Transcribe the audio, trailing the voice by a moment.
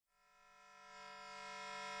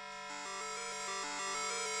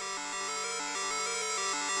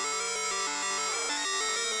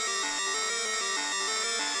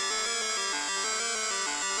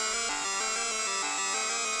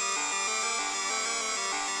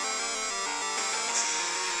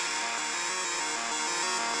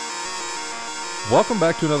Welcome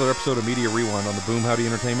back to another episode of Media Rewind on the Boom Howdy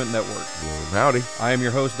Entertainment Network. Boom howdy. I am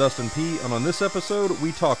your host, Dustin P., and on this episode,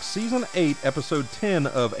 we talk Season 8, Episode 10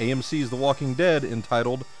 of AMC's The Walking Dead,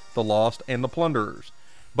 entitled The Lost and the Plunderers.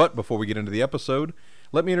 But before we get into the episode,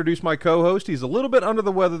 let me introduce my co-host. He's a little bit under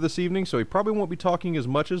the weather this evening, so he probably won't be talking as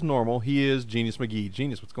much as normal. He is Genius McGee.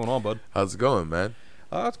 Genius, what's going on, bud? How's it going, man?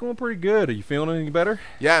 It's going pretty good. Are you feeling any better?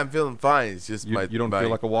 Yeah, I'm feeling fine. It's just You don't feel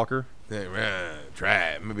like a walker?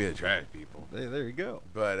 Trash. Maybe a trash people. There you go.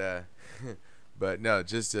 But but no,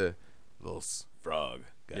 just a little frog.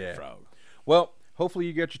 Got a frog. Well, hopefully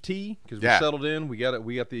you got your tea because we Yeah. settled in. We got it.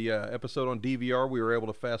 We got the episode on DVR. We were able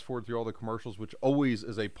to fast forward through all the commercials, which always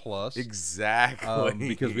is a plus. Exactly.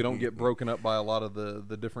 Because we don't get broken up by a lot of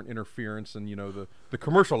the different interference and the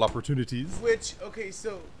commercial opportunities. Which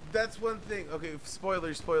so that's one thing. Okay,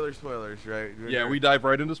 spoilers, right? Yeah, we dive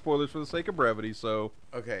right into spoilers for the sake of brevity. So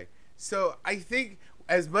Okay, so I think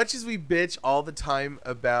as much as we bitch all the time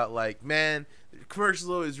about like, man, commercials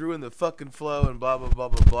always ruin the fucking flow and blah blah blah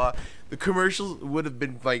blah blah, the commercials would have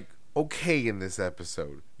been like okay in this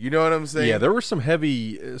episode. You know what I'm saying? yeah, there were some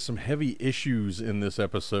heavy issues in this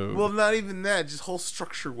episode. Well, not even that, just whole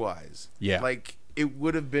structure wise. Yeah. Like it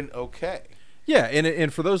would have been okay. Yeah,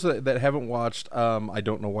 and for those that haven't watched, I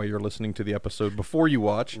don't know why you're listening to the episode before you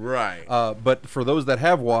watch. Right. But for those that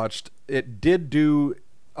have watched, it did do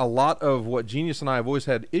a lot of what Genius and I have always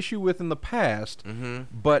had issue with in the past,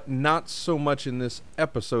 but not so much in this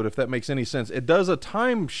episode, if that makes any sense. It does a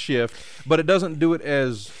time shift, but it doesn't do it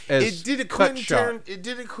as It did a cut Quentin shot. It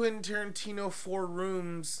did a Quentin Tarantino Four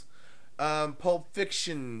Rooms, Pulp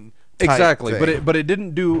Fiction. Exactly, thing. but it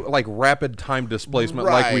didn't do like rapid time displacement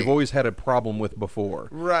like Right. we've always had a problem with before.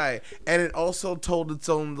 Right, and it also told its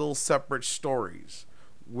own little separate stories.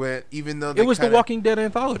 Even though It was the Walking Dead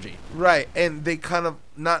anthology. right, and they kind of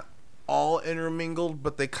not all intermingled,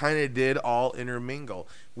 but they kind of did all intermingle,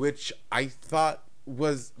 which I thought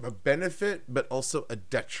was a benefit, but also a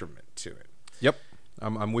detriment to it. Yep.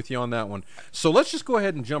 I'm with you on that one. So let's just go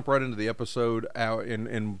ahead and jump right into the episode.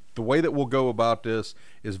 And the way that we'll go about this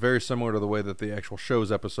is very similar to the way that the actual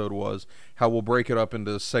show's episode was, how we'll break it up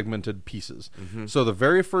into segmented pieces. So the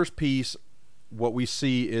very first piece, what we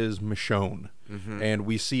see is Michonne. And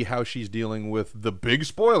we see how she's dealing with the big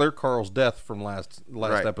spoiler, Carl's death from last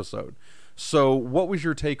Right. episode. So what was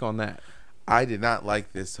your take on that? I did not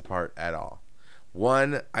like this part at all.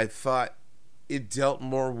 One, I thought it dealt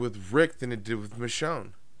more with Rick than it did with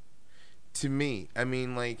Michonne. To me, I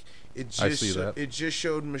mean, like I see that. it just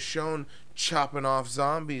showed Michonne chopping off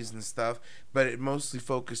zombies and stuff, but it mostly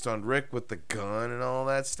focused on Rick with the gun and all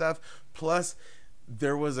that stuff. Plus,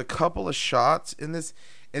 there was a couple of shots in this,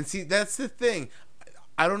 and see, that's the thing.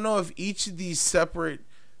 I don't know if each of these separate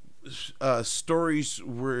stories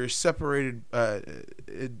were separated,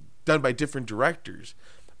 done by different directors,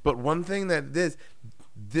 but one thing that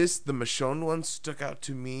the Michonne one stuck out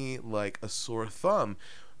to me like a sore thumb,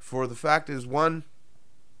 for the fact is one,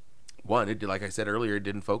 it did, like I said earlier, it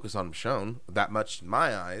didn't focus on Michonne that much in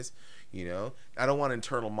my eyes. You know, I don't want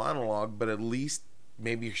internal monologue, but at least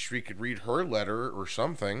maybe she could read her letter or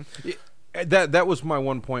something. That was my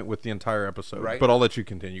one point with the entire episode. Right. But I'll let you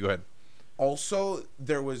continue. Go ahead. Also,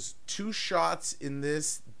 there was two shots in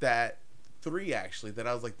this three actually that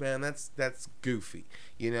I was like, man, that's goofy.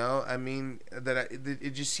 You know, I mean, it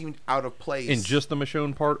just seemed out of place. In just the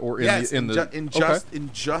Michonne part, or in yes, the in Okay.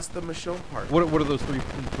 just the Michonne part. What are those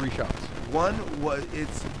three shots? One was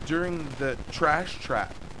it's during the trash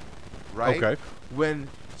trap, right? Okay. When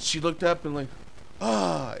she looked up and like,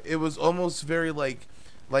 it was almost very like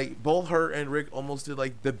both her and Rick almost did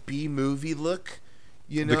like the B movie look.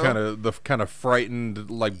 You know, The kind of frightened,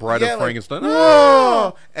 like Bride of Frankenstein.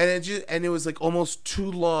 Oh! And it was like almost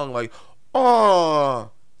too long, like,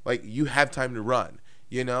 like you have time to run,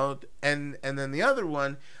 you know. And then the other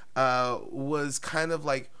one was kind of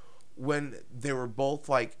like when they were both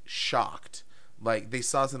like shocked, like they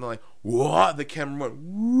saw something like, what? The camera went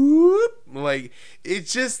whoop, like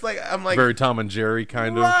it's just like I'm like Very Tom and Jerry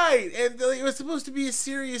kind of. right, and like, it was supposed to be a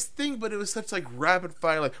serious thing, but it was such like rapid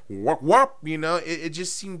fire, like whoop whoop, you know. It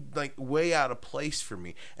just seemed like way out of place for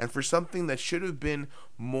me, and for something that should have been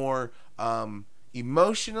more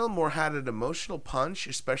emotional, more had an emotional punch,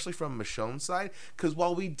 especially from Michonne's side. Because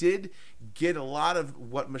while we did get a lot of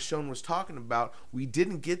what Michonne was talking about, we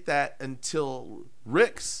didn't get that until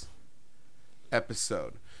Rick's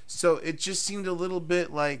episode. So it just seemed a little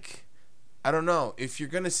bit like, I don't know, if you're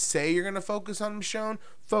going to say you're going to focus on Michonne,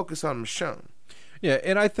 focus on Michonne. Yeah,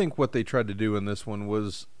 and I think what they tried to do in this one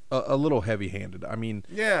was a little heavy-handed. I mean,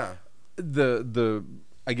 Yeah. the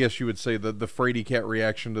I guess you would say the Frady cat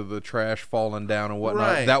reaction to the trash falling down and whatnot.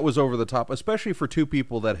 Right. That was over the top, especially for two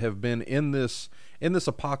people that have been in this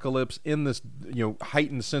apocalypse, in this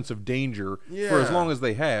heightened sense of danger for as Yeah. long as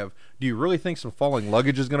they have. Do you really think some falling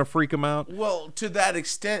luggage is going to freak them out? Well, to that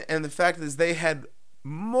extent, and the fact is they had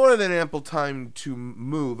more than ample time to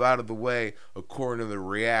move out of the way according to the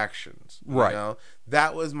reactions. Right. You know?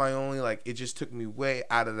 That was my only, it just took me way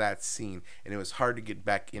out of that scene, and it was hard to get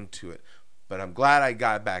back into it. But I'm glad I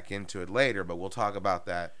got back into it later, but we'll talk about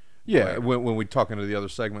that. Yeah, later. when we talk into the other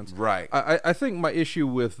segments. Right. I think my issue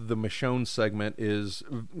with the Michonne segment is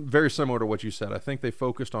very similar to what you said. I think they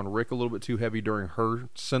focused on Rick a little bit too heavy during her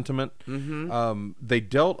sentiment. Mm-hmm. They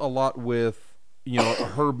dealt a lot with,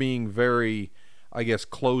 her being very, I guess,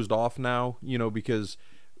 closed off now, because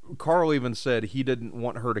Carl even said he didn't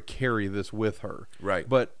want her to carry this with her. Right.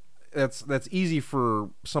 But that's easy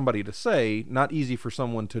for somebody to say, not easy for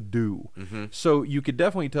someone to do. Mm-hmm. So you could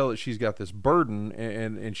definitely tell that she's got this burden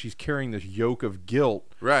and she's carrying this yoke of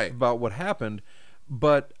guilt Right. about what happened.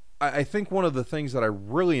 But I think one of the things that I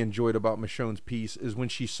really enjoyed about Michonne's piece is when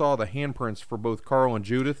she saw the handprints for both Carl and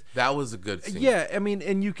Judith. That was a good scene. Yeah, I mean,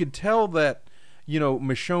 and you could tell that,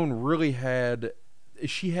 Michonne really had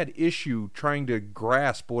issue trying to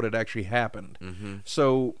grasp what had actually happened. Mm-hmm.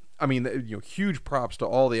 So, I mean, huge props to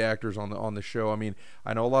all the actors on the show. I mean,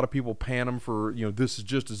 I know a lot of people pan them for, this is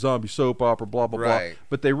just a zombie soap opera, blah, blah, Right. blah.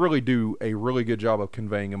 But they really do a really good job of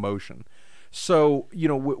conveying emotion. So,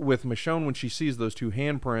 with Michonne, when she sees those two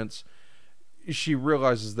handprints, she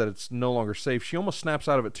realizes that it's no longer safe. She almost snaps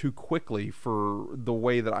out of it too quickly for the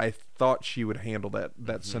way that I thought she would handle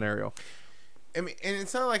that scenario. I mean, and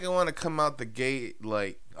it's not like I want to come out the gate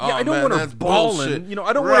like, Yeah, I don't want her bawling.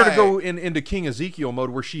 I don't want her to go into King Ezekiel mode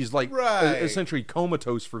where she's like essentially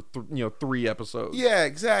comatose for 3 episodes. Yeah,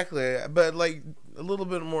 exactly. But a little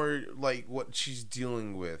bit more like what she's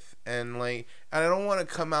dealing with, and I don't want to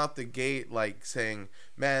come out the gate saying,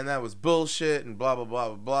 "Man, that was bullshit," and blah blah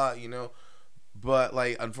blah blah blah. But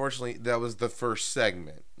unfortunately, that was the first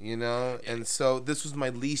segment, and so this was my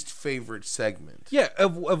least favorite segment. Yeah,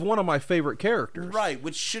 of one of my favorite characters. Right,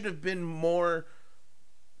 which should have been more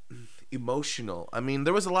emotional. I mean,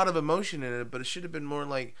 there was a lot of emotion in it, but it should have been more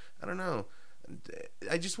I don't know.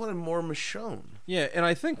 I just wanted more Michonne. Yeah, and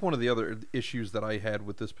I think one of the other issues that I had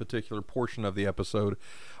with this particular portion of the episode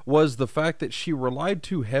was the fact that she relied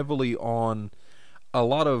too heavily on a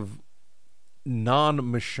lot of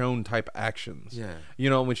non-Michonne type actions.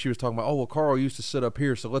 Yeah. When she was talking about, oh well, Carl used to sit up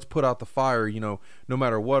here, so let's put out the fire, no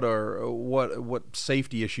matter what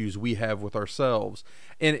safety issues we have with ourselves.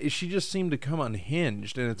 And she just seemed to come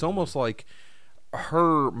unhinged, and it's almost like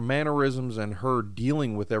her mannerisms and her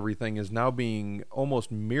dealing with everything is now being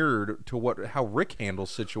almost mirrored to how Rick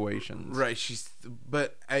handles situations. Right,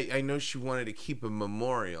 but I know she wanted to keep a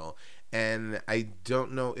memorial. And I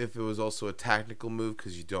don't know if it was also a tactical move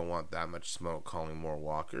because you don't want that much smoke calling more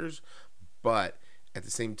walkers. But at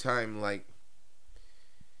the same time,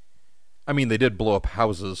 I mean, they did blow up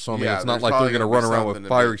houses, so I mean, it's not there's like they're probably going to gonna run be around with something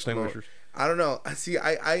fire a bit extinguishers. more- I don't know. See,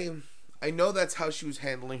 I know that's how she was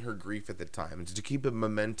handling her grief at the time. It's to keep a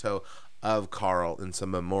memento of Carl in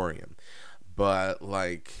some memoriam. But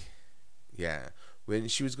yeah, when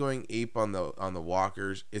she was going ape on the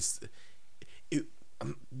walkers,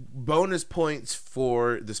 bonus points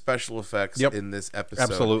for the special effects in this episode.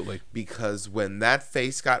 Absolutely. Because when that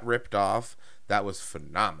face got ripped off, that was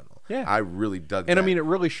phenomenal. Yeah. I really dug that. And I mean, it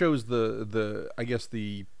really shows the I guess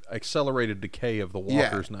the accelerated decay of the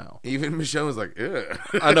walkers now. Even Michonne was like, ugh.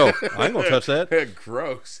 I know. I ain't gonna touch that.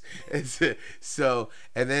 Gross. So,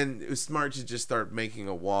 and then it was smart to just start making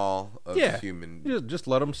a wall of human. Just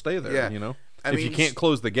let them stay there, Yeah. If you can't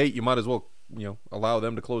close the gate, you might as well, allow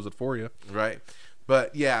them to close it for you. Right.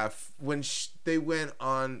 But yeah, when they went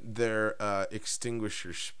on their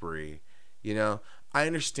extinguisher spree, I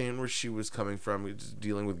understand where she was coming from, just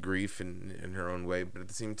dealing with grief in her own way. But at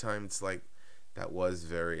the same time, it's that was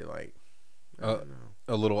very I don't know.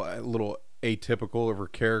 A little atypical of her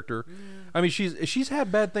character. I mean, she's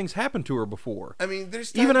had bad things happen to her before. I mean,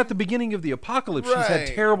 there's even at the beginning of the apocalypse, she's had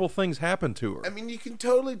Right. terrible things happen to her. I mean, you can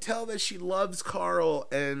totally tell that she loves Carl,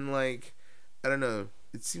 and I don't know.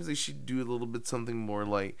 It seems like she'd do a little bit something more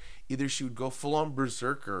either she would go full on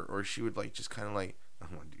berserker, or she would just kind of I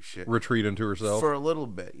don't want to do shit Retreat into herself for a little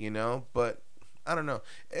bit, But I don't know.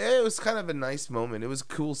 It was kind of a nice moment. It was a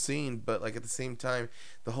cool scene, but at the same time,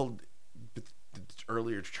 the whole the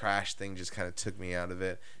earlier trash thing just kind of took me out of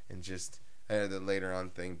it, and just the later on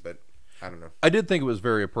thing. But I don't know. I did think it was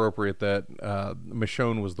very appropriate that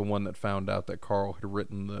Michonne was the one that found out that Carl had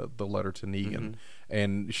written the letter to Negan,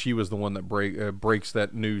 and she was the one that breaks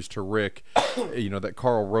that news to Rick. That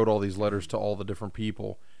Carl wrote all these letters to all the different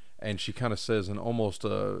people, and she kind of says in almost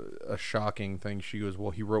a shocking thing. She goes,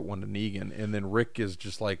 "Well, he wrote one to Negan," and then Rick is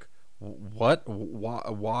just like, "What?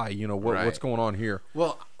 Why? What's going on here?"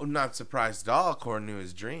 Well, I'm not surprised at all, according to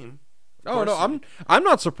his dream. Oh no, I'm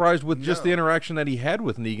not surprised with just the interaction that he had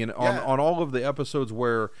with Negan on all of the episodes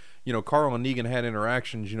where Carl and Negan had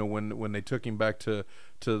interactions. When they took him back to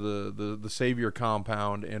the Savior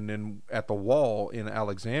compound and then at the wall in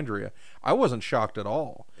Alexandria, I wasn't shocked at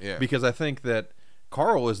all. Yeah. Because I think that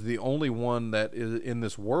Carl is the only one that is in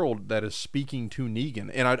this world that is speaking to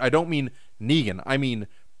Negan, and I don't mean Negan, I mean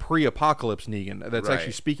pre-apocalypse Negan that's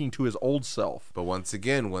actually speaking to his old self. But once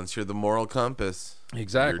again, once you're the moral compass,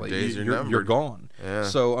 exactly, your days are numbered. You're gone. Yeah.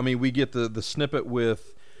 So I mean, we get the snippet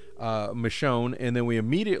with Michonne, and then we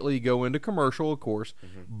immediately go into commercial, of course.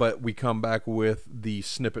 But we come back with the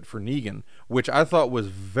snippet for Negan, which I thought was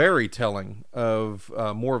very telling of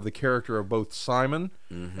more of the character of both Simon,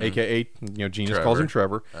 aka Genius calls him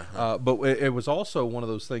Trevor. But it was also one of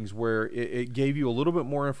those things where it gave you a little bit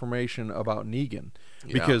more information about Negan.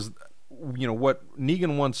 Because what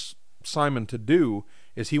Negan wants Simon to do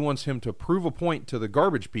is he wants him to prove a point to the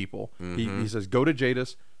garbage people. He says, "Go to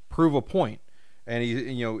Jadis, prove a point," and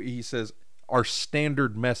he says our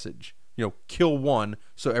standard message, kill one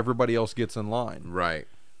so everybody else gets in line. Right.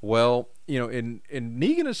 Well, and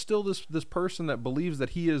Negan is still this person that believes that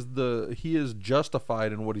he is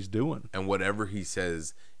justified in what he's doing, and whatever he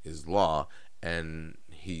says is law, and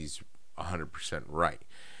he's 100% right.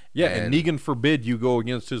 Yeah, and Negan forbid you go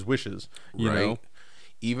against his wishes, you know?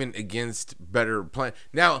 Even against better plan.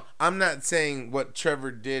 Now, I'm not saying what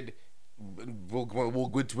Trevor did, we'll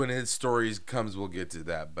when his stories comes, we'll get to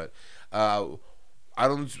that. But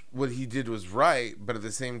what he did was right, but at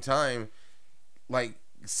the same time, like,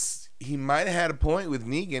 he might have had a point with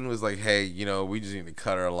Negan, was like, hey, we just need to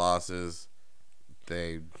cut our losses.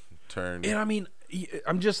 They turned. And I mean,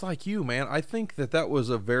 I'm just like you, man. I think that was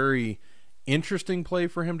a very interesting play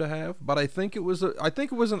for him to have, but I think it was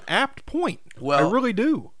an apt point. Well, I really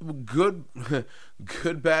do. Good,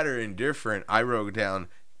 bad, or indifferent. I wrote down,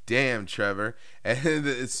 "Damn, Trevor."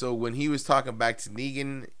 And so when he was talking back to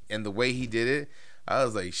Negan and the way he did it, I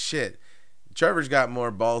was like, "Shit, Trevor's got more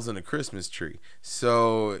balls than a Christmas tree."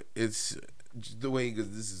 So it's the way he goes,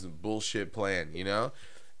 "This is a bullshit plan,"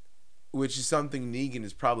 Which is something Negan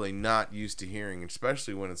is probably not used to hearing,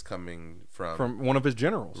 especially when it's coming from one of his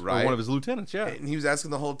generals, right? Or one of his lieutenants, yeah. And he was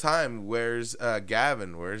asking the whole time, "Where's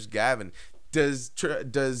Gavin? Where's Gavin?" Does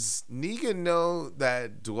Negan know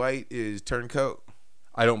that Dwight is turncoat?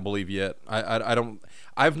 I don't believe yet. I don't.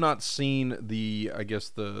 I've not seen the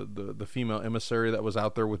female emissary that was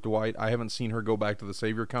out there with Dwight. I haven't seen her go back to the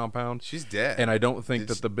Savior compound. She's dead, and I don't think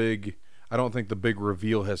that the big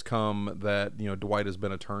reveal has come that Dwight has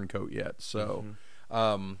been a turncoat yet. So,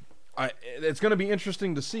 it's going to be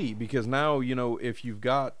interesting to see, because now if you've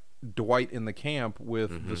got Dwight in the camp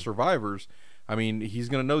with the survivors, I mean, he's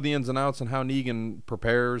going to know the ins and outs and how Negan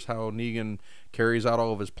prepares, how Negan carries out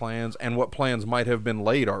all of his plans, and what plans might have been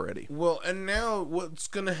laid already. Well, and now what's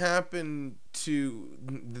going to happen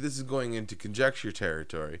this is going into conjecture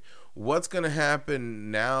territory. What's going to happen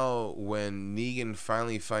now when Negan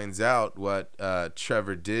finally finds out what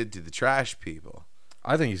Trevor did to the trash people?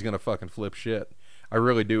 I think he's going to fucking flip shit. I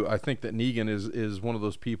really do. I think that Negan is one of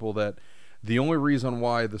those people that the only reason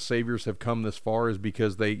why the Saviors have come this far is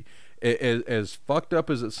because they, as fucked up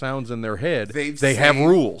as it sounds in their head, they have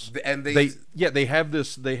rules, and they have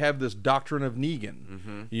this doctrine of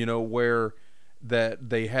Negan, where that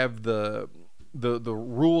they have the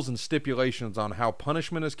rules and stipulations on how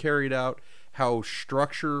punishment is carried out, how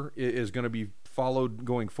structure is going to be followed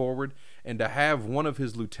going forward, and to have one of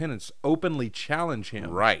his lieutenants openly challenge him,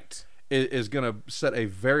 right, is going to set a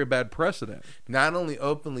very bad precedent. Not only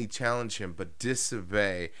openly challenge him, but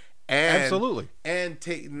disobey and absolutely, and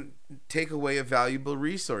take away a valuable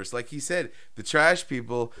resource. Like he said, the trash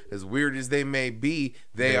people, as weird as they may be,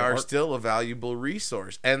 they are still a valuable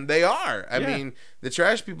resource, and they are. I mean, the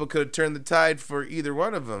trash people could have turned the tide for either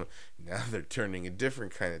one of them. Now they're turning a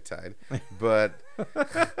different kind of tide, but.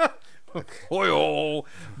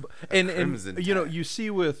 And you see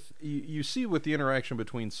with the interaction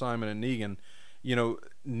between Simon and Negan,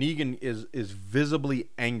 Negan is visibly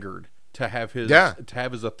angered to have his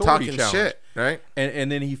authority talking challenged, shit, right?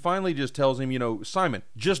 And then he finally just tells him, Simon,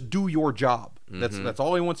 just do your job. That's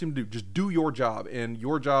all he wants him to do. Just do your job, and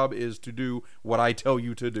your job is to do what I tell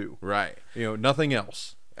you to do. Right. Nothing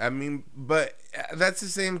else. I mean, but that's the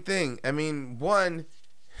same thing. I mean, one,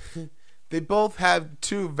 they both have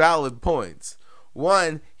two valid points.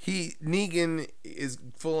 One, Negan is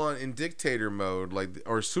full on in dictator mode,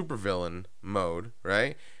 or supervillain mode,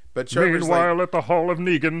 right? But Trevor's Meanwhile, at the Hall of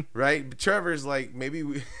Negan, right? But Trevor's like, maybe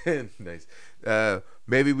we nice.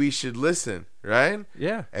 Maybe we should listen, right?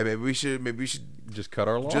 Yeah. And maybe we should just cut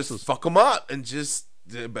our losses. Just fuck him up and just.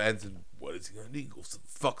 And what is he gonna do? He goes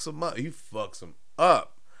fucks him up. He fucks him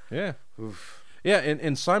up. Yeah. Oof. Yeah,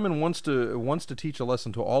 and Simon wants to teach a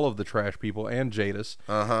lesson to all of the trash people and Jadis.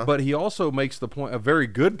 Uh-huh. But he also makes the point, a very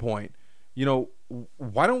good point. You know,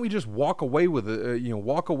 why don't we just walk away with it?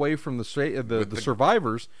 Walk away from the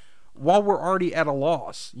survivors while we're already at a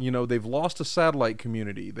loss. You know, they've lost a satellite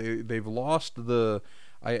community. They've lost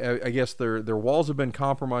I guess their walls have been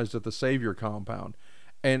compromised at the Savior compound.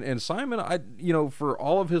 And Simon, for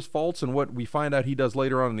all of his faults and what we find out he does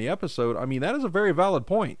later on in the episode, I mean, that is a very valid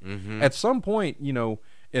point. Mm-hmm. At some point, an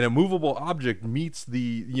immovable object meets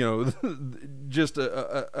just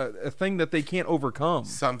a thing that they can't overcome.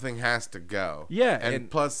 Something has to go. Yeah,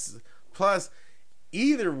 and plus,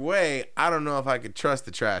 either way, I don't know if I could trust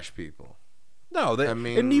the trash people. No, and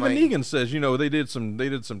even Negan says, they did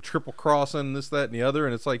some triple crossing, this, that, and the other,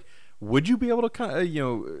 and it's like, would you be able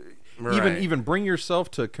to right. even bring yourself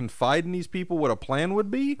to confide in these people what a plan would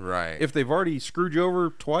be? Right. If they've already screwed you over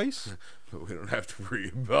twice? We don't have to worry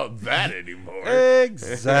about that anymore.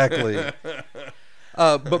 Exactly.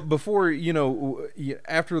 But before,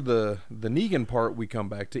 after the Negan part, we come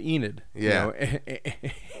back to Enid. Yeah.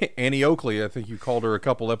 Annie Oakley, I think you called her a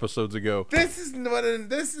couple episodes ago. This is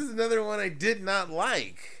another one I did not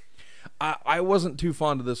like. I wasn't too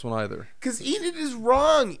fond of this one either. Because Enid is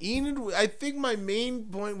wrong. I think my main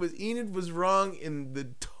point was Enid was wrong in the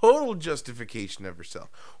total justification of herself.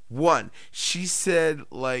 One, she said,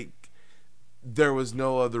 there was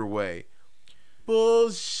no other way.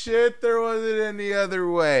 Bullshit, there wasn't any other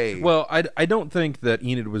way. Well, I don't think that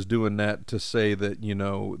Enid was doing that to say that,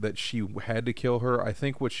 that she had to kill her. I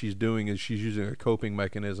think what she's doing is she's using a coping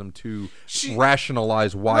mechanism to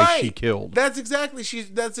rationalize why she killed. That's exactly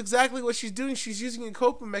what she's doing. She's using a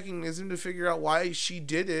coping mechanism to figure out why she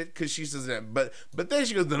did it, because she says that. But then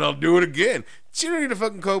she goes, then I'll do it again. She don't need to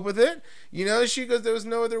fucking cope with it. She goes, there was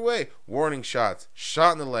no other way. Warning shots,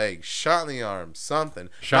 shot in the leg, shot in the arm, something.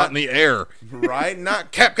 Shot in the air. Right?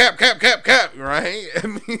 Not cap, right? I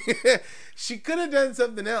mean, she could have done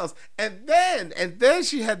something else. And then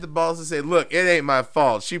she had the balls to say, look, it ain't my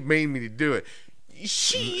fault. She made me to do it.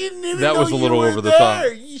 She didn't even know was a little over the there. top.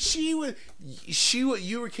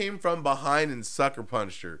 You came from behind and sucker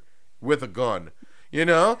punched her with a gun.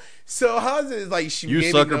 So how's it like she you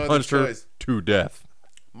made sucker no punched her choice? To death.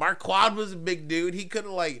 Marquand was a big dude. He could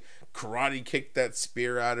have karate kicked that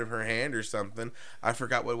spear out of her hand or something. I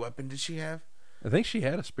forgot what weapon did she have. I think she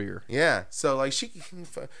had a spear. Yeah, so she can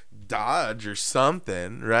dodge or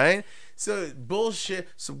something, right? So bullshit.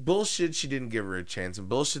 She didn't give her a chance, and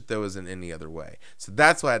bullshit there wasn't any other way. So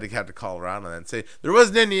that's why I had to call around on that and say there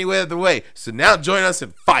wasn't any other way. So now join us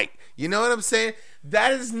and fight. You know what I'm saying?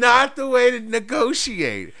 That is not the way to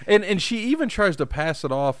negotiate. And she even tries to pass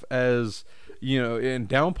it off as, and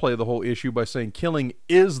downplay the whole issue by saying killing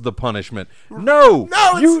is the punishment. No,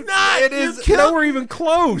 it's not. It is nowhere even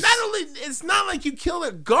close. Not only, it's not like you killed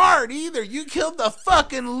a guard either. You killed the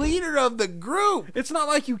fucking leader of the group. It's not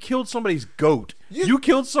like you killed somebody's goat. You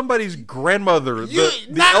killed somebody's grandmother,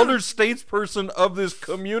 the elder statesperson of this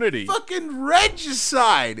community. Fucking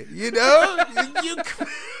regicide, you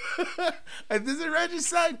Is it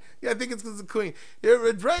regicide? Yeah, I think it's because the queen.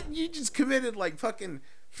 You just committed fucking.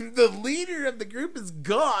 The leader of the group is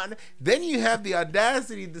gone. Then you have the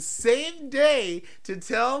audacity the same day to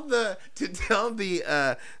tell the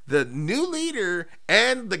new leader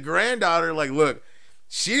and the granddaughter, look,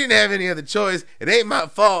 she didn't have any other choice. It ain't my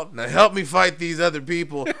fault. Now help me fight these other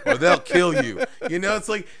people, or they'll kill you. It's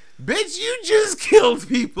like, bitch, you just killed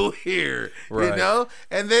people here. Right.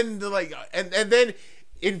 And then and then.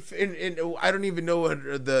 In I don't even know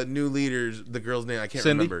what the new leader's the girl's name. I can't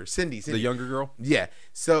remember. Cindy, the younger girl. Yeah.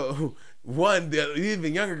 So the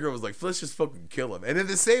even younger girl was like, let's just fucking kill him. And in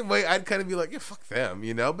the same way, I'd kind of be like, yeah, fuck them,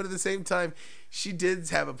 But at the same time, she did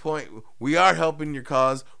have a point. We are helping your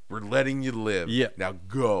cause. We're letting you live. Yeah. Now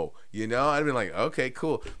go. I'd be like, okay,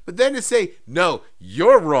 cool. But then to say, no,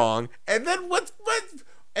 you're wrong, and then what?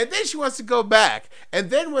 And then she wants to go back. And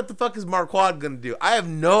then what the fuck is Marquand going to do? I have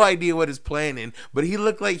no idea what his plan is, but he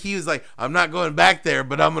looked like he was like, I'm not going back there,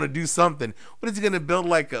 but I'm going to do something. What is he going to build,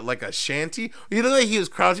 like a shanty? He looked like he was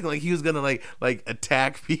crouching, like he was going to like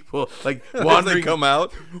attack people, like wandering come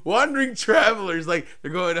out. Wandering travelers, like they're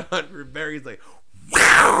going to hunt for berries, like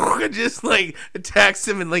and just like attacks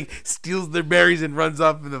him and like steals their berries and runs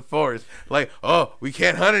off in the forest. Like, oh, we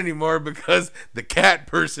can't hunt anymore because the cat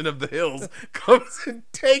person of the hills comes and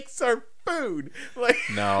takes our food. Like,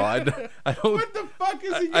 No, I don't. what the fuck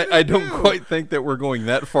is he gonna I don't do? quite think that we're going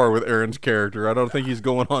that far with Aaron's character. I don't think he's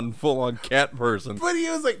going on full on cat person. But he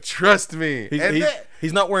was like, trust me. And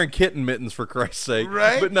He's not wearing kitten mittens for Christ's sake,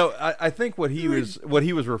 Right? But no, I think what he was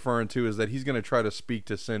referring to is that he's going to try to speak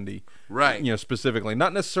to Cindy, Right. Specifically,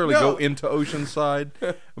 not necessarily No. go into Oceanside,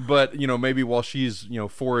 but maybe while she's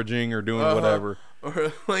foraging or doing whatever.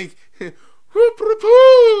 Or like,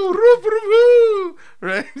 whoop-a-poo,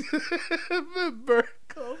 right? The bird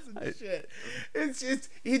calls and shit.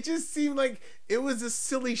 It just seemed like it was a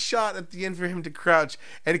silly shot at the end for him to crouch,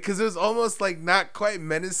 and because it was almost like not quite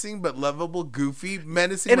menacing but lovable, goofy,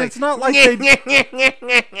 menacing. And like, it's not like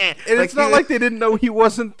it's not like they didn't know he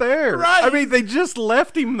wasn't there. Right. I mean, they just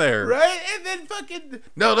left him there. right, and then fucking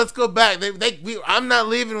no, let's go back. I'm not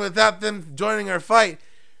leaving without them joining our fight.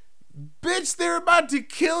 Bitch, they're about to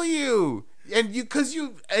kill you. And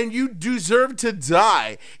you deserve to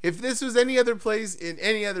die. If this was any other place in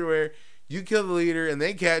any other where you kill the leader and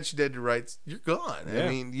they catch you dead to rights, you're gone. Yeah. I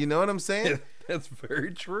mean, you know what I'm saying? That's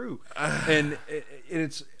very true. And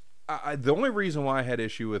it's the only reason why I had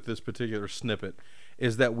issue with this particular snippet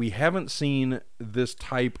is that we haven't seen this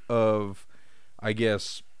type of, I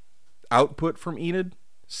guess, output from Enid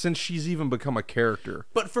since she's even become a character.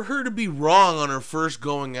 But for her to be wrong on her first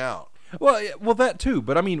going out. Well, that too.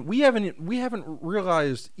 But I mean, we haven't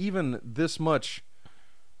realized even this much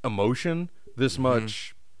emotion, this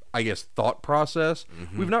much, I guess, thought process.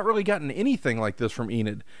 We've not really gotten anything like this from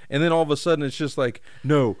Enid. And then all of a sudden, it's just like,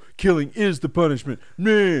 no, killing is the punishment.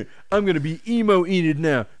 Man, I'm gonna be emo Enid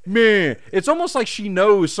now. Man, it's almost like she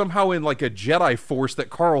knows somehow in like a Jedi force that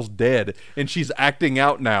Carl's dead, and she's acting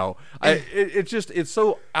out now. It's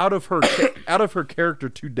so out of her character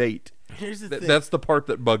to date. Here's the thing. That's the part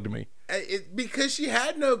that bugged me. Because she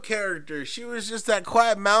had no character. She was just that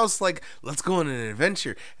quiet mouse, like, let's go on an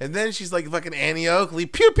adventure. And then she's like fucking Annie Oakley,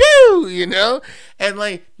 pew pew, And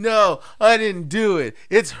like, no, I didn't do it.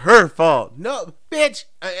 It's her fault. No, bitch.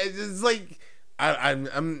 It's like,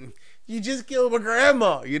 I'm you just killed my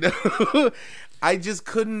grandma, I just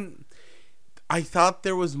couldn't. I thought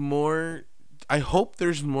there was more. I hope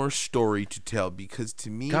there's more story to tell, because to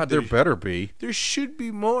me, God, there better be. There should be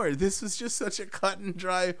more. This was just such a cut and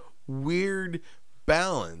dry, weird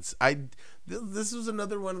balance. This was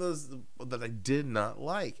another one of those that I did not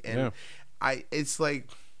like, and it's like,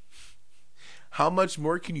 how much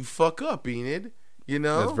more can you fuck up, Enid?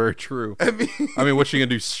 That's very true. I mean, what's she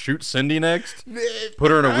gonna do? Shoot Cindy next? Put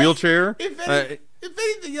her in a wheelchair? If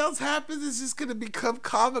anything else happens, it's just gonna become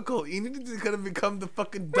comical. Enid is gonna become the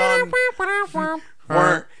fucking Don.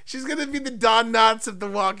 She's gonna be the Don Knotts of The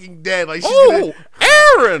Walking Dead. Like,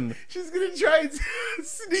 Aaron! She's gonna try and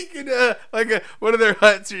sneak in one of their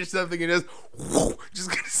huts or something, and just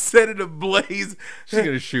gonna set it ablaze. She's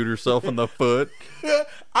gonna shoot herself in the foot.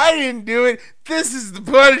 I didn't do it. This is the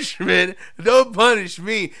punishment. Don't punish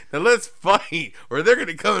me. Now let's fight, or they're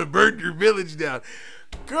gonna come and burn your village down.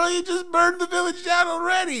 Girl, you just burned the village down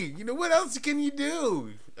already. What else can you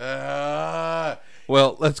do?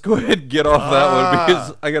 Well, let's go ahead and get off that one,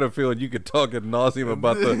 because I got a feeling you could talk ad nauseum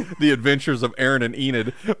about the adventures of Aaron and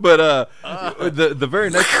Enid. But the very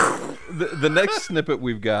next the next snippet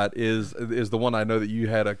we've got is the one I know that you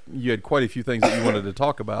had quite a few things that you wanted to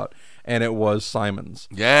talk about, and it was Simon's.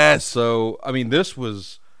 Yes. So I mean, this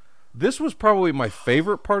was probably my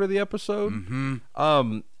favorite part of the episode.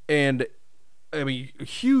 And I mean,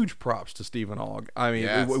 huge props to Stephen Ogg. I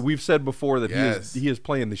mean, we've said before that he is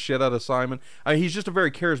playing the shit out of Simon. I mean, he's just a very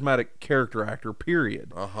charismatic character actor,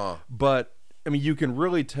 period. But I mean, you can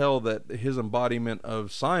really tell that his embodiment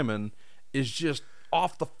of Simon is just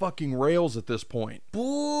off the fucking rails at this point.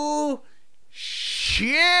 Bull shit.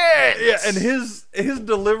 Yeah, and his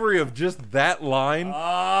delivery of just that line,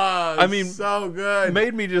 I mean, so good,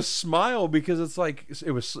 made me just smile, because it's like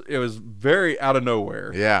it was very out of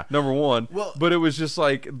nowhere. Yeah, number one. Well, but it was just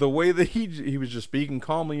like the way that he was just speaking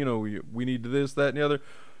calmly. We need this, that, and the other.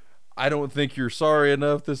 I don't think you're sorry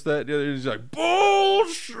enough. This, that, and the other. He's like,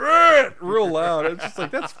 bullshit, real loud. It's just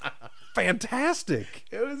like, that's fantastic.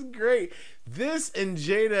 It was great. This and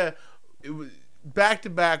Jada, it was back to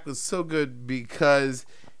back, was so good, because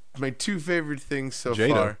my two favorite things so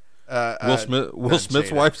far. Will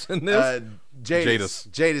Smith's wife's in this.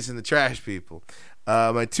 Jadis and the Trash People.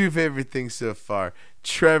 My two favorite things so far: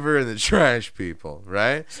 Trevor and the Trash People.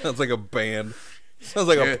 Right? Sounds like a band. Sounds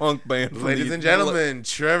like a punk band. Ladies and gentlemen,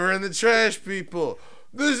 Trevor and the Trash People.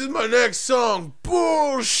 this is my next song.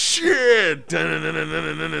 Bullshit.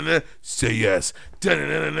 Dun-dun-dun-dun-dun-dun-dun. Say yes.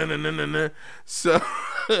 Dun-dun-dun-dun-dun-dun-dun. So,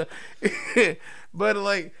 but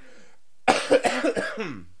like,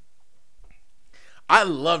 I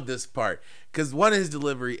love this part because one, his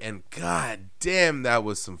delivery, and god damn, that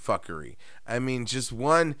was some fuckery. I mean, just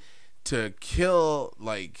one to kill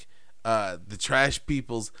like the trash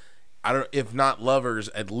people's, I don't, if not lovers,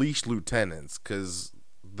 at least lieutenants, because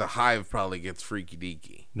the Hive probably gets freaky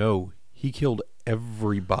deaky. No, he killed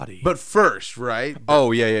everybody. But first, right?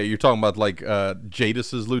 Oh yeah, you're talking about like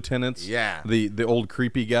Jadis's lieutenants. Yeah. The old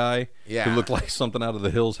creepy guy. Yeah. Who looked like something out of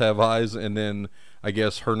The Hills Have Eyes, and then I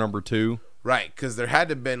guess her number 2. Right, because there had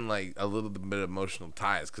to have been like a little bit of emotional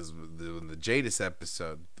ties, because in the Jadis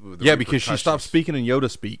episode, yeah, because she stopped speaking in Yoda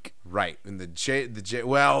speak. Right, in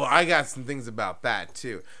well, I got some things about that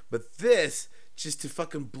too, but this just to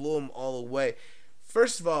fucking blow them all away.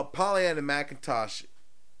 First of all, Pollyanna McIntosh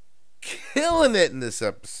killing it in this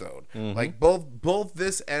episode. Mm-hmm. Like both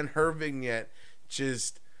this and her vignette,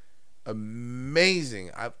 just amazing.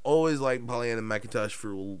 I've always liked Pollyanna McIntosh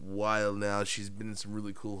for a while now. She's been in some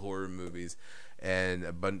really cool horror movies and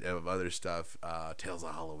a bunch of other stuff, Tales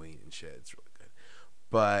of Halloween and shit. It's really good.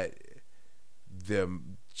 But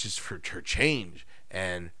just for her change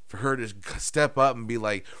and for her to step up and be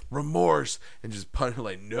like remorse and just punch her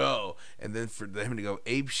like no, and then for them to go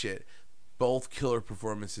ape shit. Both killer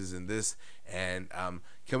performances in this. And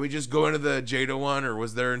can we just go into the Jada one, or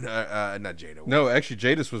was there not Jada one? No, actually,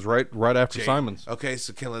 Jadis was right after Simon's. Okay,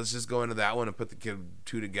 so let's just go into that one and put the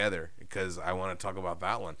two together, because I want to talk about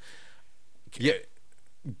that one. Yeah,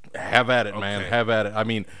 have at it, man. Have at it. I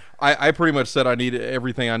mean, I pretty much said I needed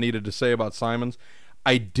everything I needed to say about Simon's.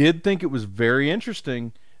 I did think it was very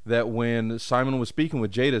interesting that when Simon was speaking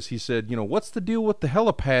with Jadis, he said, you know, what's the deal with the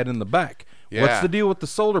helipad in the back? Yeah. What's the deal with the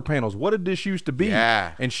solar panels? What did this used to be?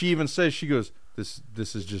 Yeah. And she even says, she goes, this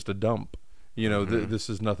is just a dump. You know, this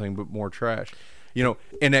is nothing but more trash. You know,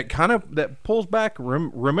 and that pulls back.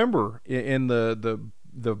 Remember, in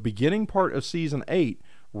the beginning part of season 8,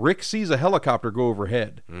 Rick sees a helicopter go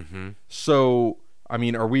overhead. Mm-hmm. So, I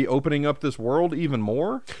mean, are we opening up this world even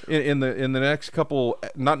more in the next couple,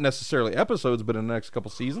 not necessarily episodes, but in the next couple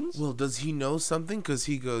seasons? Well, does he know something? Because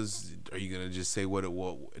he goes, "Are you gonna just say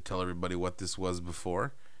tell everybody what this was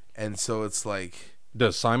before?" And so it's like,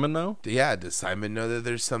 does Simon know? Yeah, does Simon know that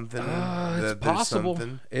there's something? It's possible.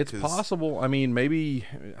 It's possible. I mean, maybe.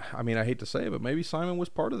 I mean, I hate to say it, but maybe Simon was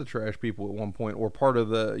part of the trash people at one point, or part of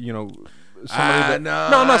the, you know. No, I'm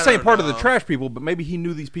not saying part of the trash people, but maybe he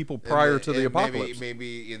knew these people prior to the apocalypse.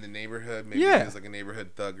 Maybe in the neighborhood. Maybe he was like a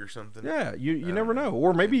neighborhood thug or something. Yeah, you never know.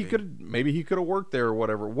 Or maybe he could have worked there or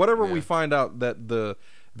whatever. Whatever we find out that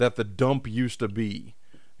the dump used to be.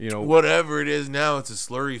 You know, whatever it is now, it's a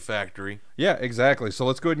slurry factory. Yeah, exactly. So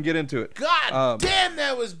let's go ahead and get into it. God damn,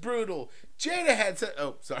 that was brutal. Jada had to.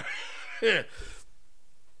 Oh, sorry.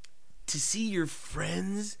 To see your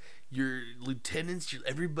friends, your lieutenants,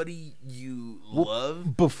 everybody you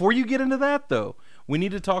love. Before you get into that, though, we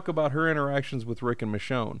need to talk about her interactions with Rick and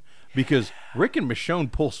Michonne, because Rick and Michonne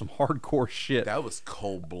pull some hardcore shit. That was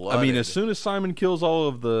cold-blooded. I mean, as soon as Simon kills all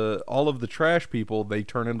of the trash people, they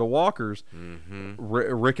turn into walkers. Mm-hmm.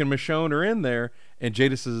 Rick and Michonne are in there, and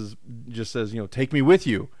Jadis just says, you know, take me with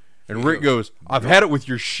you. And Rick goes, I've had it with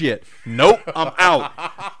your shit. Nope, I'm out.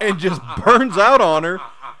 And just burns out on her.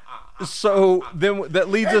 So then that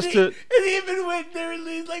leads us to. And he even went there and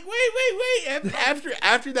he's like, wait.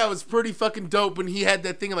 After that was pretty fucking dope when he had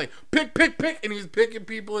that thing of like, pick. And he was picking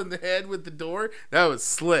people in the head with the door. That was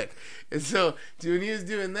slick. And so when he was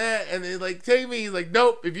doing that and they're like, take me. He's like,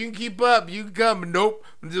 nope. If you can keep up, you can come. Nope.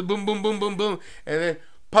 And just boom. And then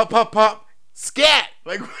pop. Scat.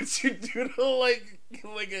 Like, what you do to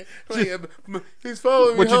he's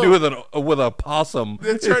following me what home. You do with a possum?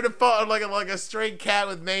 They're trying to follow like a stray cat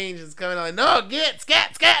with mange is coming out like, no, get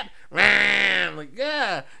scat. I'm like,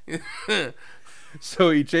 yeah. So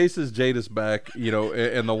he chases Jadis back, you know,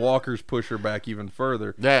 and the walkers push her back even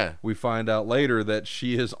further. Yeah. We find out later that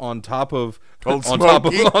she is on top of Old on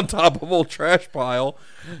top of old trash pile.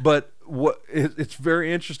 But it's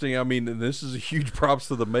very interesting. I mean, this is a huge props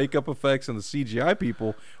to the makeup effects and the CGI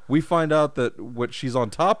people. We find out that what she's on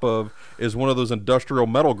top of is one of those industrial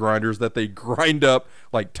metal grinders that they grind up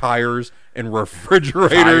like tires and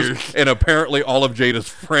refrigerators and apparently all of Jada's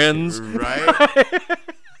friends. Right.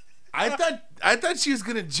 I thought she was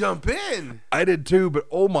gonna jump in. I did too, but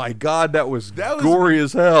oh my god, that was gory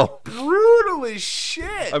as hell. Brutal as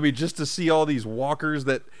shit. I mean, just to see all these walkers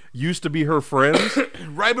that used to be her friends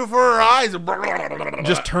right before her eyes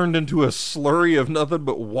just turned into a slurry of nothing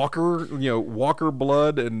but walker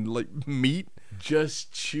blood and like meat.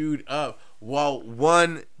 just chewed up. While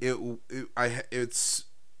one, it's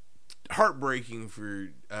heartbreaking for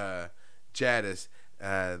Jadis,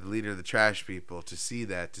 the leader of the trash people, to see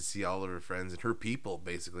all of her friends and her people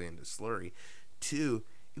basically into slurry. Two,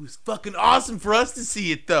 it was fucking awesome for us to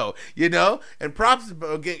see it though, you know. And props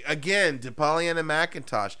again to Pollyanna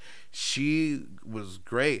McIntosh. She was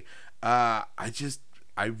great. I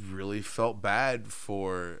really felt bad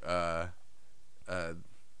for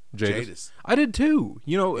Jadis. I did too.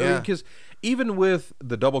 You know, Yeah. because even with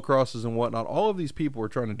the double crosses and whatnot, all of these people are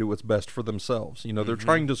trying to do what's best for themselves. You know, they're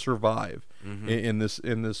trying to survive in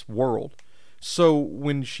this world. So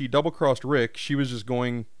when she double crossed Rick, she was just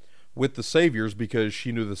going with the saviors because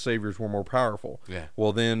she knew the saviors were more powerful. Yeah.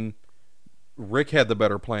 Well, then Rick had the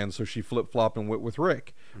better plan, so she flip-flopped and went with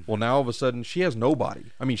Rick. Well, now all of a sudden she has nobody.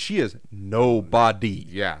 I mean, she is nobody.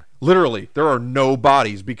 Yeah. Literally, there are no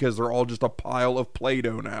bodies because they're all just a pile of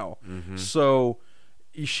Play-Doh now. So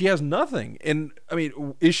she has nothing. And, I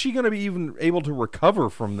mean, is she going to be even able to recover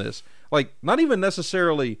from this? Like, not even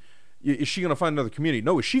necessarily is she going to find another community.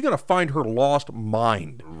 No, is she going to find her lost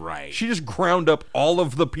mind? Right. She just ground up all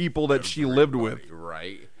of the people that she lived with.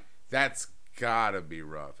 Right. That's gotta be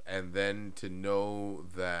rough. And then to know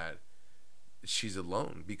that she's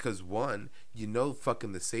alone. Because one, you know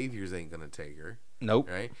fucking the saviors ain't gonna take her. Nope.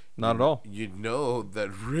 Right? Not at all. You know that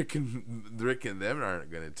Rick and them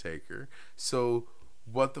aren't gonna take her. So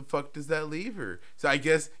what the fuck does that leave her? So I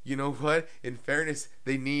guess, you know what? In fairness,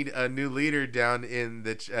 they need a new leader down in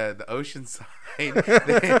the ocean side.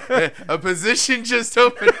 A position just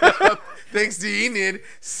opened up thanks to Enid.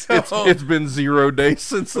 So It's been 0 days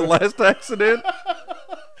since the last accident.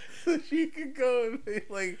 so she could go and be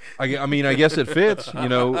like, I mean, I guess it fits. You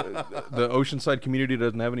know, the Oceanside community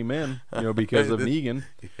doesn't have any men, you know, because of Negan.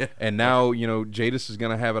 And now, you know, Jadis is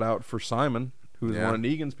going to have it out for Simon, who's one of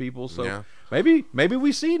Negan's people. So maybe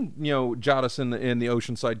we see, you know, Jadis in the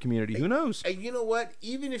Oceanside community. Who knows? and you know what?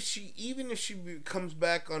 Even if she comes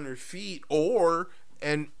back on her feet,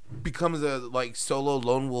 and becomes a like solo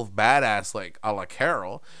lone wolf badass like a la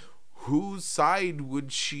Carol, whose side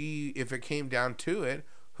would she, if it came down to it,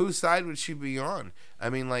 whose side would she be on? I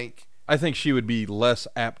mean, like, I think she would be less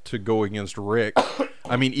apt to go against Rick.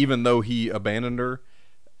 I mean, even though he abandoned her,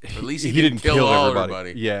 at least he didn't kill everybody.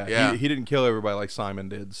 everybody. Yeah. He didn't kill everybody like Simon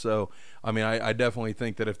did. So, I mean, I definitely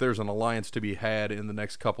think that if there's an alliance to be had in the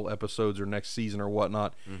next couple episodes or next season or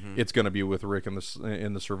whatnot, it's going to be with Rick and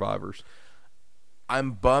the survivors.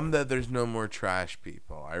 I'm bummed that there's no more trash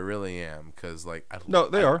people. I really am, because like No,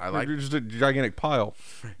 they are. I like, They're just a gigantic pile.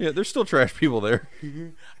 Yeah, there's still trash people there.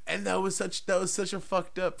 and that was such a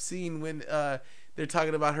fucked up scene when they're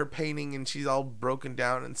talking about her painting and she's all broken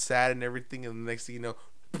down and sad and everything, and the next thing you know,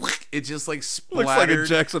 it just like splattered. Looks like a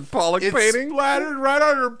Jackson Pollock painting. Splattered right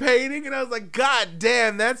on her painting, and I was like, God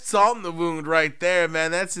damn, that's salt in the wound right there,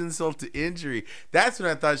 man. That's insult to injury. That's when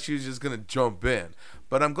I thought she was just gonna jump in,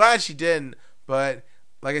 but I'm glad she didn't. But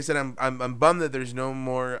like I said, I'm bummed that there's no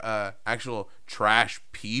more actual trash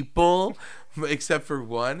people, except for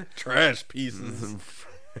one. Trash pieces.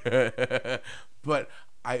 But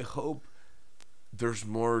I hope there's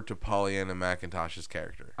more to Pollyanna McIntosh's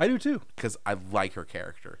character. I do too, because I like her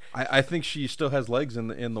character. I think she still has legs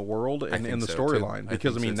in the world and in the so, storyline,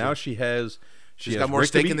 because I mean now she has. She's got more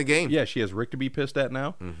stake in the game. Yeah, she has Rick to be pissed at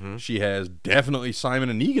now. She has definitely Simon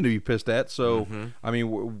and Negan to be pissed at. So, I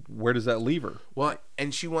mean, where does that leave her? Well,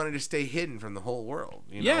 and she wanted to stay hidden from the whole world.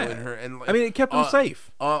 You know, and like, I mean, it kept them safe.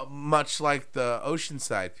 Much like the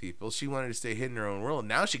Oceanside people, she wanted to stay hidden in her own world.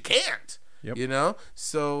 Now she can't. Yep. You know?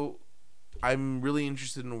 So, I'm really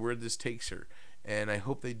interested in where this takes her. And I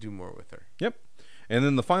hope they do more with her. Yep. And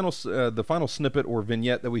then the final snippet or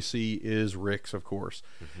vignette that we see is Rick's, of course.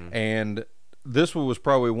 And this one was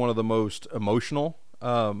probably one of the most emotional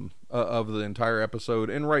of the entire episode,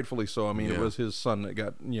 and rightfully so. I mean, it was his son that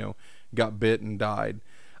got bit and died.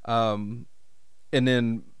 And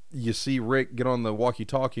then you see Rick get on the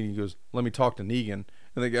walkie-talkie, and he goes, "Let me talk to Negan."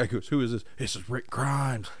 And the guy goes, "Who is this?" "This is Rick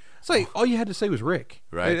Grimes." It's like all you had to say was Rick,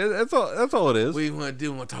 right? That's all it is. What do you want to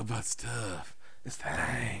do? We want to talk about stuff. It's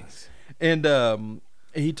things. And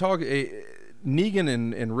he talked. Negan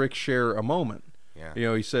and Rick share a moment. Yeah. You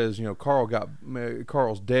know, he says, you know,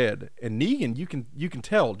 Carl's dead, and Negan, you can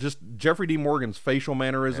tell just Jeffrey D. Morgan's facial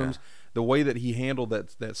mannerisms, the way that he handled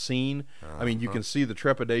that scene. I mean, you can see the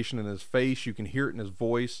trepidation in his face, you can hear it in his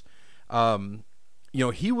voice. You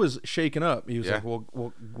know, he was shaken up. He was like,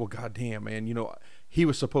 well, goddamn, man. You know, he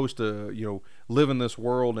was supposed to, you know, live in this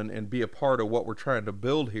world and be a part of what we're trying to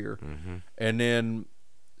build here. And then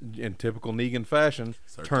in typical Negan fashion,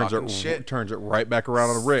 talking shit. turns it right back around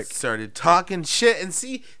on Rick. Started talking shit. And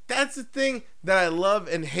see, that's the thing that I love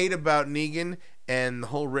and hate about Negan and the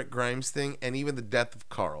whole Rick Grimes thing, and even the death of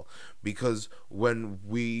Carl. Because when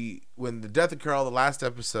the death of Carl, the last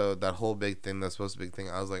episode, that whole big thing, that's supposed to be a big thing,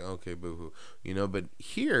 I was like, okay, boo-hoo. You know, but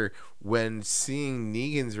here, when seeing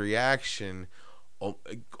Negan's reaction,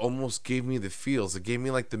 almost gave me the feels. It gave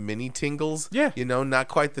me like the mini tingles. Yeah. You know, not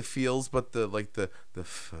quite the feels, but the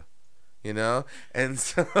you know? And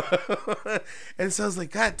so and so I was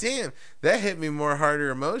like, God damn, that hit me more harder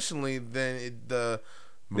emotionally than the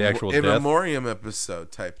actual In death? Memoriam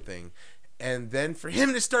episode type thing. And then for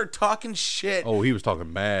him to start talking shit, Oh, he was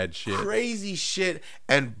talking mad shit. crazy shit,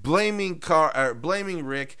 and blaming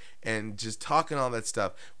Rick, and just talking all that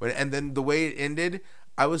stuff. And then the way it ended,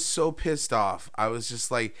 I was so pissed off. I was just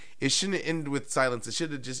like, it shouldn't have ended with silence. It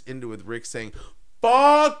should have just ended with Rick saying,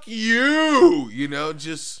 "Fuck you," you know,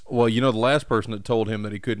 just. Well, you know, the last person that told him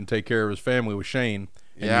that he couldn't take care of his family was Shane.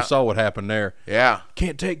 And Yeah. you saw what happened there. Yeah.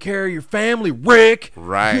 Can't take care of your family, Rick.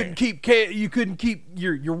 Right. You couldn't keep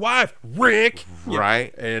your wife, Rick.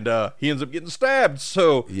 Right. And he ends up getting stabbed.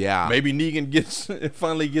 So Yeah. maybe Negan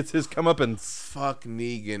finally gets his comeuppance. Fuck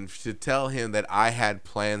Negan to tell him that I had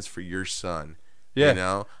plans for your son. Yeah. You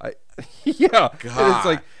know? Yeah. And God. it's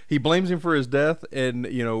like he blames him for his death, and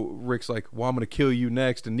you know Rick's like, "Well, I'm gonna kill you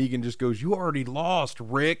next," and Negan just goes, "You already lost,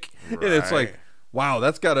 Rick." And it's like, Right. wow,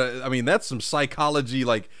 that's some psychology,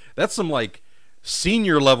 like that's some like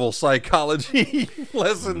senior level psychology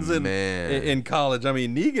lessons Man. in college. I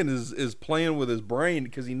mean, Negan is playing with his brain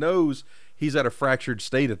because he knows he's at a fractured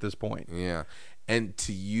state at this point. Yeah. And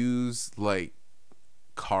to use like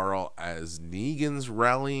Carl as Negan's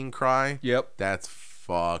rallying cry. Yep. That's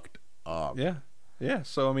fucked up. Yeah. Yeah.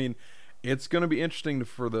 So I mean, it's going to be interesting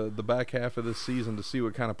for the back half of this season to see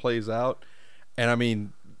what kind of plays out. And I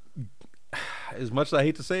mean, as much as I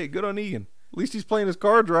hate to say it, good on Negan. At least he's playing his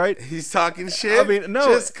cards right. He's talking shit. I mean, no,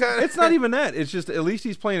 Just kinda... it's not even that. It's just at least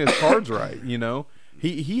he's playing his cards right. You know,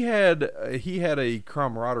 he had a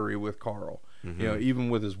camaraderie with Carl. You know,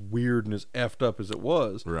 even with as weird and as effed up as it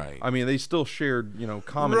was. Right. I mean, they still shared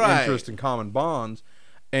common Right. interest and common bonds,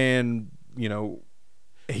 and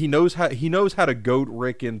he knows how to goad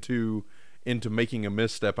Rick into making a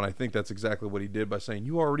misstep, and I think that's exactly what he did by saying,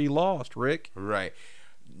 "You already lost, Rick." Right.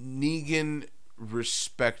 Negan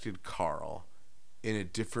respected Carl in a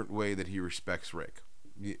different way that he respects Rick.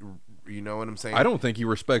 You know what I'm saying? I don't think he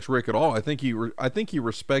respects Rick at all. I think he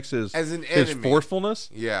respects his As an his enemy. forcefulness.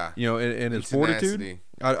 Yeah. And his tenacity. fortitude.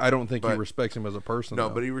 I don't think he But- respects him as a person. No,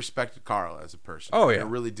 though. but he respected Carl as a person. Oh, And yeah. it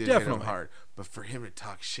really did hit him Definitely. hard. But for him to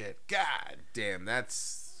talk shit, God damn,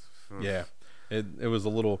 that's Yeah, it was a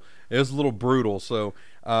little brutal. So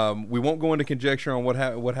we won't go into conjecture on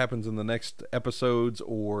what happens in the next episodes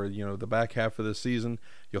or the back half of this season.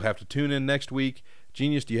 You'll have to tune in next week.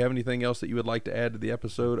 Genius, do you have anything else that you would like to add to the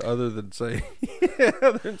episode other than say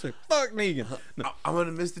fuck Negan? No. I'm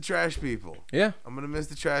gonna miss the trash people. Yeah, I'm gonna miss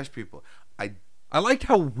the trash people. I liked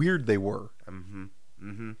how weird they were.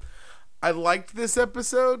 I liked this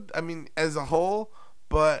episode. I mean, as a whole,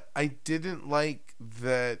 but I didn't like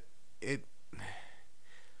that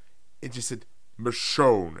it just said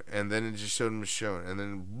Michonne, and then it just showed Michonne, and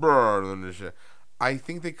then brr. I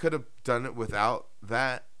think they could have done it without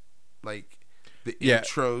that, like the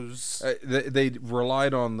intros. They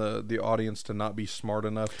relied on the audience to not be smart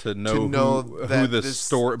enough to know who that the this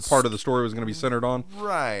story part of the story was going to be centered on.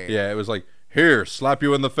 Right. Yeah, it was like, here, slap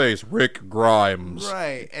you in the face, Rick Grimes,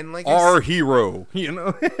 Right. And like our hero.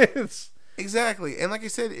 It's exactly. And like I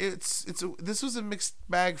said, this was a mixed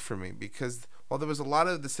bag for me because while there was a lot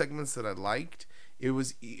of the segments that I liked, it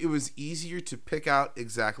was easier to pick out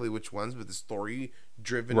exactly which ones with the story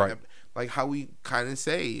driven, Right. like how we kind of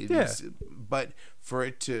say. Yeah. But for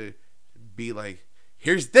it to be like,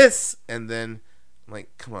 here's this, and then like,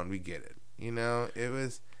 come on, we get it. It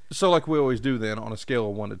was. so like we always do. Then on a scale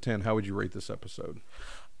of 1 to 10, how would you rate this episode?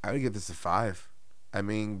 I would give this a 5. I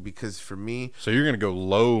mean, because for me, So you're going to go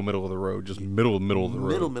low, middle of the road, just middle of the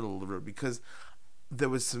road. middle of the road, because there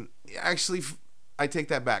was some actually. I take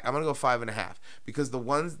that back. I'm gonna go 5.5 because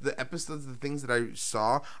the episodes, the things that I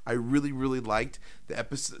saw, I really, really liked.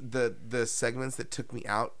 The segments that took me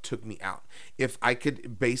out. If I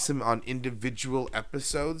could base them on individual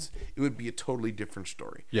episodes, it would be a totally different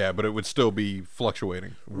story. Yeah, but it would still be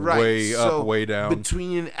fluctuating, Right, way so up, way down.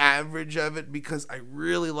 between an average of it, because I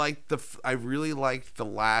really liked the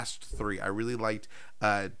last 3. I really liked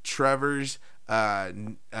Trevor's,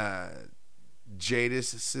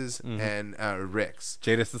 Jadis's, and Rick's.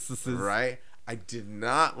 Jadis, Right? I did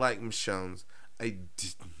not like Michonne's. I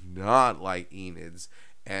did not like Enid's.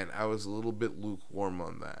 and I was a little bit lukewarm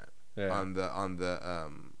on that. Yeah. On the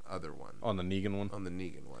other one. On the Negan one. On the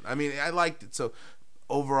Negan one. I mean, I liked it. So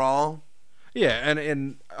overall, yeah,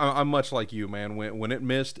 and I'm much like you, man. When it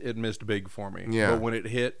missed big for me. Yeah. But when it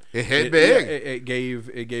hit big. It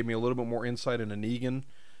gave me a little bit more insight into Negan,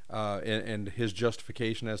 and his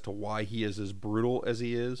justification as to why he is as brutal as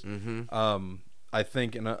he is. Mm-hmm. I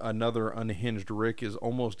think another unhinged Rick is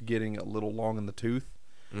almost getting a little long in the tooth.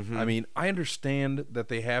 Mm-hmm. I mean, I understand that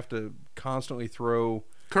they have to constantly throw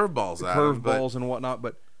curveballs at him, and whatnot,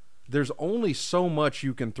 but there's only so much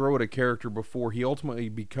you can throw at a character before he ultimately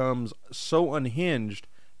becomes so unhinged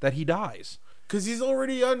that he dies. Because he's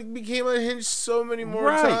already became unhinged so many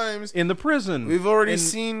more times. In the prison. We've already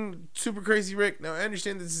seen Super Crazy Rick. Now, I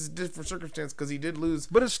understand this is a different circumstance because he did lose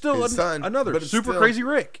but it's still his son, another but it's Super still, Crazy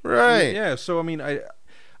Rick. Right. Yeah, so, I mean,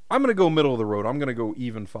 I'm going to go middle of the road. I'm going to go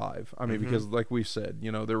even 5. I mean, because like we said,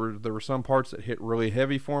 you know, there were some parts that hit really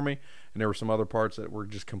heavy for me, and there were some other parts that were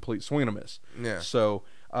just complete swing and a miss. Yeah. So,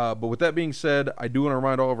 but with that being said, I do want to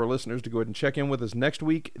remind all of our listeners to go ahead and check in with us next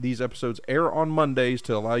week. These episodes air on Mondays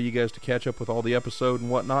to allow you guys to catch up with all the episode and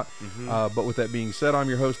whatnot. But with that being said, I'm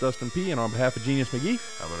your host, Dustin P., and on behalf of Genius McGee,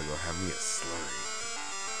 I'm going to go have me a slurry.